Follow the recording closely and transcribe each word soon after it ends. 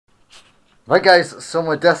Right guys, so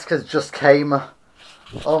my desk has just came.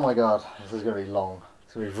 Oh my god, this is going to be long.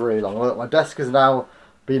 It's going to be really long. Look, my desk is now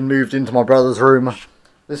being moved into my brother's room.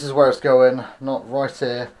 This is where it's going, not right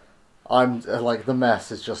here. I'm like, the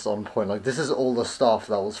mess is just on point. Like, this is all the stuff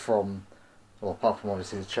that was from, well, apart from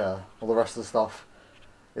obviously the chair. All the rest of the stuff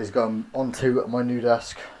is going onto my new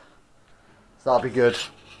desk. So that'll be good.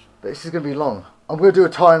 But this is going to be long. I'm going to do a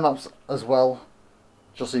time lapse as well,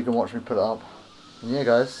 just so you can watch me put it up. And yeah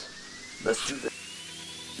guys, let's do this.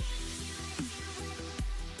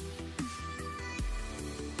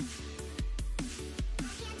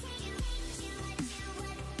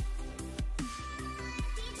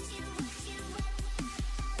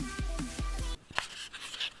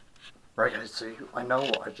 Right guys, so I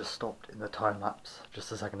know I just stopped in the time lapse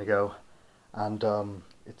just a second ago, and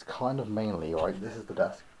it's kind of mainly, right, this is the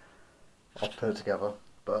desk. I'll put it together,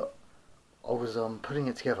 but I was putting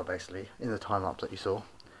it together basically in the time lapse that you saw,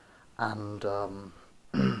 and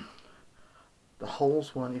the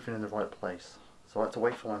holes weren't even in the right place, so I had to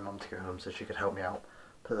wait for my mum to go home so she could help me out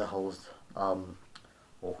put the holes,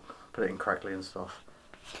 or put it in correctly and stuff.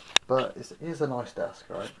 But it is a nice desk,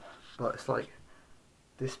 right? But it's like,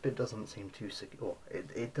 this bit doesn't seem too secure.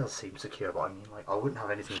 It does seem secure, but I mean, like, I wouldn't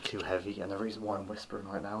have anything too heavy, and the reason why I'm whispering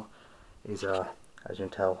right now is, as you can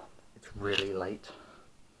tell, it's really late.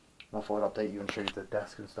 And I thought I'd update you and show you the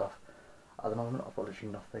desk and stuff. At the moment, I've got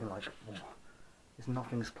literally nothing, like,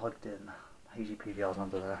 nothing's plugged in. Hazy PVR's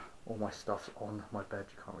under there. All my stuff's on my bed,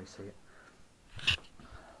 you can't really see it.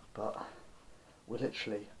 But we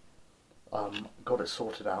literally got it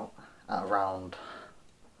sorted out at around,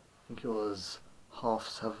 I think it was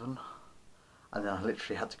 7:30, and then I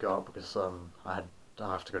literally had to go out because I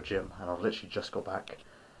have to go to gym, and I've literally just got back,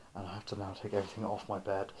 and I have to now take everything off my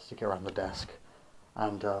bed, stick it around the desk,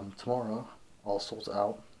 and tomorrow I'll sort it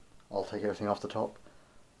out. I'll take everything off the top,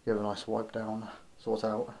 give it a nice wipe down, sort it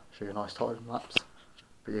out, show you a nice time lapse.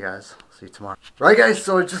 But you guys, see you tomorrow. Right guys,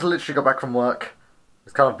 so I just literally got back from work.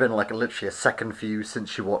 It's kind of been like literally a second view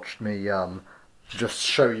since you watched me just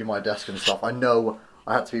show you my desk and stuff. I know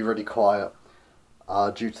I had to be really quiet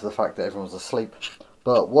due to the fact that everyone was asleep.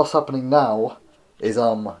 But what's happening now is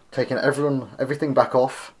taking everything back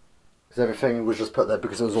off, because everything was just put there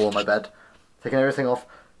because it was all on my bed. Taking everything off,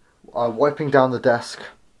 wiping down the desk,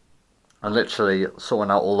 and literally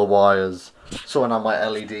sorting out all the wires, sorting out my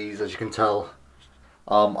LEDs. As you can tell,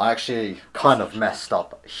 I actually kind of messed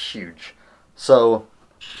up huge. So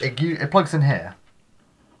it plugs in here,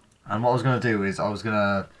 and what I was going to do is I was going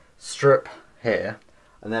to strip here,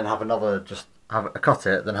 and then have another, just cut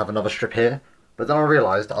it, then have another strip here. But then I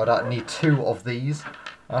realised I'd need 2 of these,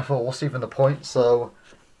 and I thought, what's even the point? So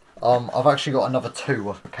I've actually got another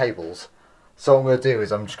 2 cables. So what I'm going to do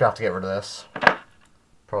is I'm just going to have to get rid of this,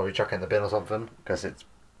 probably chuck it in the bin or something, because it's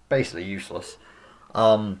basically useless,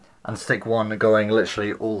 and stick one going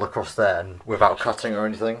literally all across there and without cutting or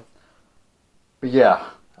anything. But yeah,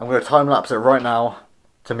 I'm going to time lapse it right now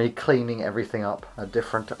to me cleaning everything up at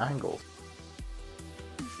different angles.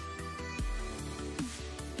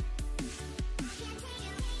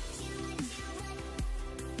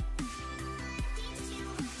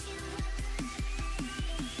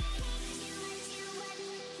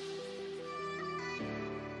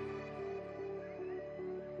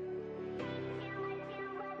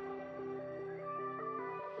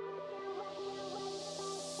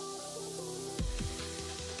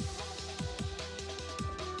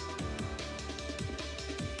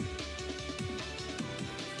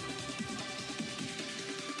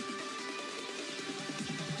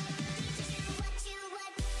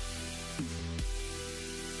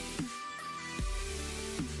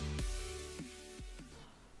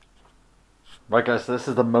 Right guys, so this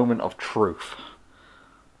is the moment of truth.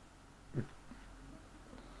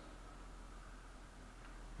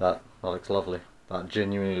 That looks lovely. That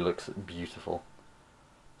genuinely looks beautiful.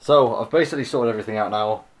 So, I've basically sorted everything out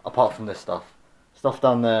now, apart from this stuff. Stuff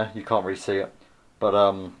down there, you can't really see it.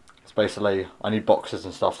 But it's basically, I need boxes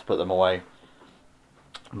and stuff to put them away.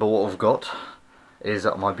 But what I've got is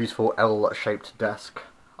my beautiful L-shaped desk.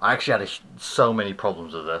 I actually had so many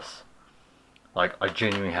problems with this. Like, I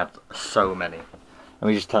genuinely had so many. Let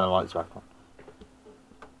me just turn the lights back on.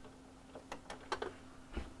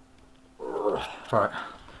 Right.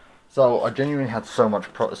 So I genuinely had so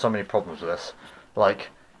many problems with this.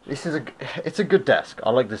 Like, it's a good desk.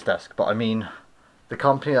 I like this desk, but I mean, the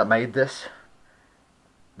company that made this,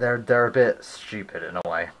 they're a bit stupid in a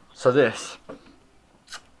way. So this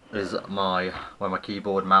is where my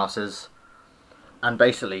keyboard, mouse is, and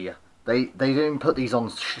basically they didn't put these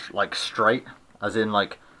on like straight. As in,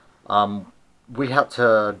 like, we had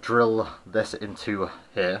to drill this into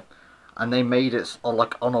here, and they made it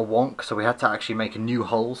like on a wonk, so we had to actually make new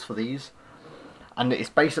holes for these. And it's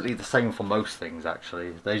basically the same for most things,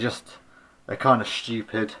 actually. They're kind of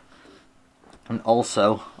stupid. And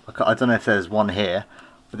also, I don't know if there's one here,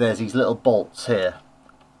 but there's these little bolts here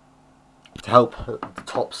to help the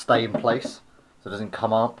top stay in place so it doesn't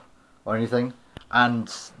come up or anything.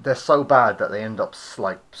 And they're so bad that they end up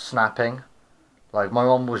like snapping. Like my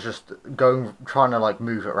mom was just trying to like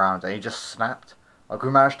move it around, and he just snapped. Like we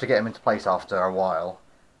managed to get him into place after a while,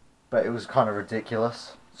 but it was kind of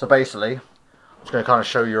ridiculous. So basically, I'm just going to kind of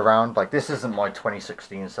show you around. Like this isn't my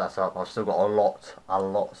 2016 setup. I've still got a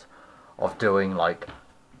lot of doing, like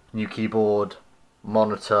new keyboard,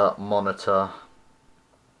 monitor. I'm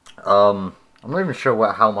not even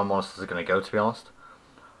sure how my monitors are going to go, to be honest.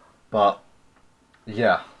 But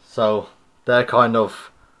yeah, so they're kind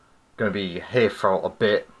of going to be here for a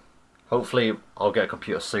bit. Hopefully I'll get a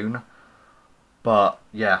computer soon. But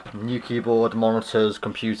yeah, new keyboard, monitors,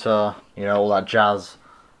 computer, you know, all that jazz.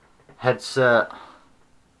 Headset,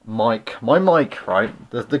 mic. My mic, right?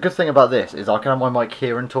 The good thing about this is I can have my mic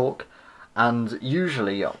here and talk. And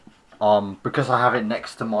usually, because I have it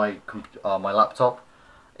next to my laptop,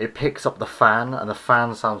 it picks up the fan, and the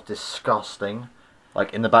fan sounds disgusting,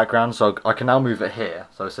 like in the background. So I can now move it here,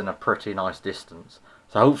 so it's in a pretty nice distance.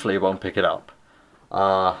 So hopefully it won't pick it up.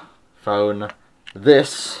 Phone.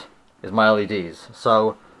 This is my LEDs.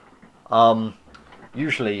 So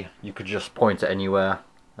usually you could just point it anywhere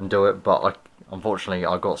and do it, but unfortunately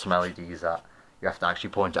I got some LEDs that you have to actually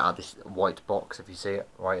point it at this white box, if you see it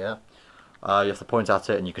right here. You have to point at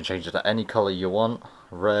it, and you can change it to any colour you want.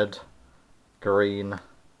 Red, green,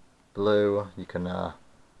 blue. You can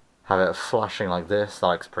have it flashing like this. That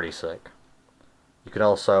looks pretty sick. You can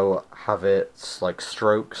also have it like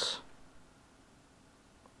strokes,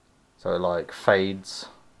 so it like fades.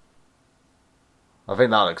 I think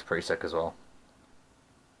that looks pretty sick as well.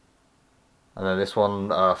 And then this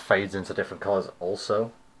one fades into different colours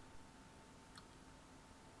also.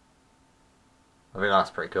 I think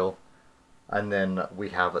that's pretty cool. And then we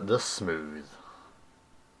have the smooth.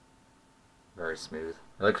 Very smooth.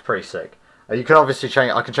 It looks pretty sick. You can obviously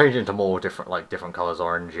change. I can change it into more different colours,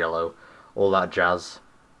 orange, yellow, all that jazz.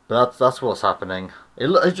 But that's what's happening.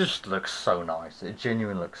 It just looks so nice. It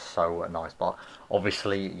genuinely looks so nice. But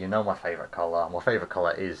obviously, you know my favourite colour. My favourite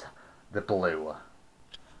colour is the blue.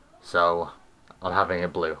 So I'm having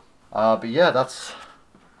it blue. But yeah, that's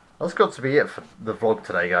got to be it for the vlog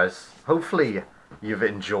today, guys. Hopefully you've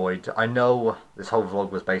enjoyed. I know this whole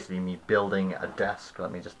vlog was basically me building a desk.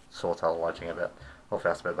 Let me just sort out the lighting a bit. Hopefully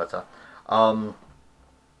that's a bit better. But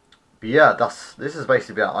yeah, this is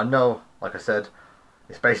basically it. I know, like I said,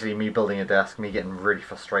 it's basically me building a desk, me getting really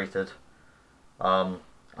frustrated. I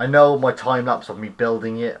know my time lapse of me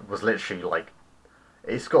building it was literally like,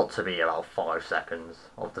 it's got to be about 5 seconds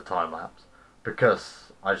of the time lapse,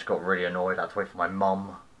 because I just got really annoyed. I had to wait for my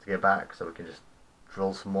mum to get back so we can just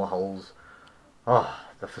drill some more holes. Oh,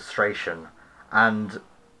 the frustration. And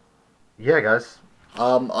yeah, guys,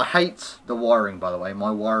 I hate the wiring, by the way. My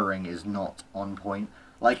wiring is not on point.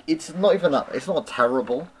 Like, it's not even that, it's not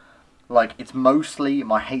terrible. Like, it's mostly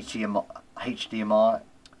my HDMI,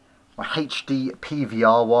 my HD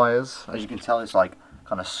PVR wires. As you can tell, it's like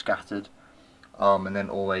kind of scattered. And then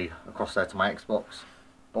all the way across there to my Xbox.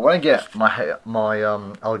 But when I get my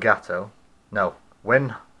Elgato, no,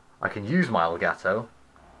 when I can use my Elgato,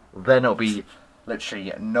 then it'll be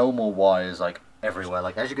literally no more wires like everywhere.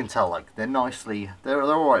 Like, as you can tell, like they're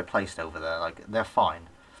alright placed over there. Like, they're fine.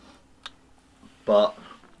 But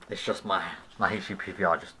it's just my HD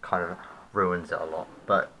PVR just kind of ruins it a lot.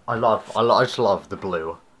 But I just love the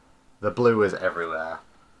blue. The blue is everywhere.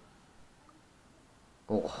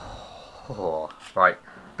 Oh, right.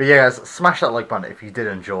 But yeah, guys, smash that like button if you did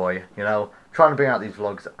enjoy. You know, trying to bring out these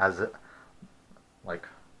vlogs as like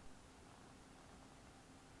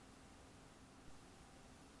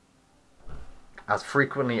as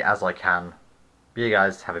frequently as I can. But you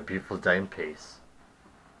guys have a beautiful day in peace.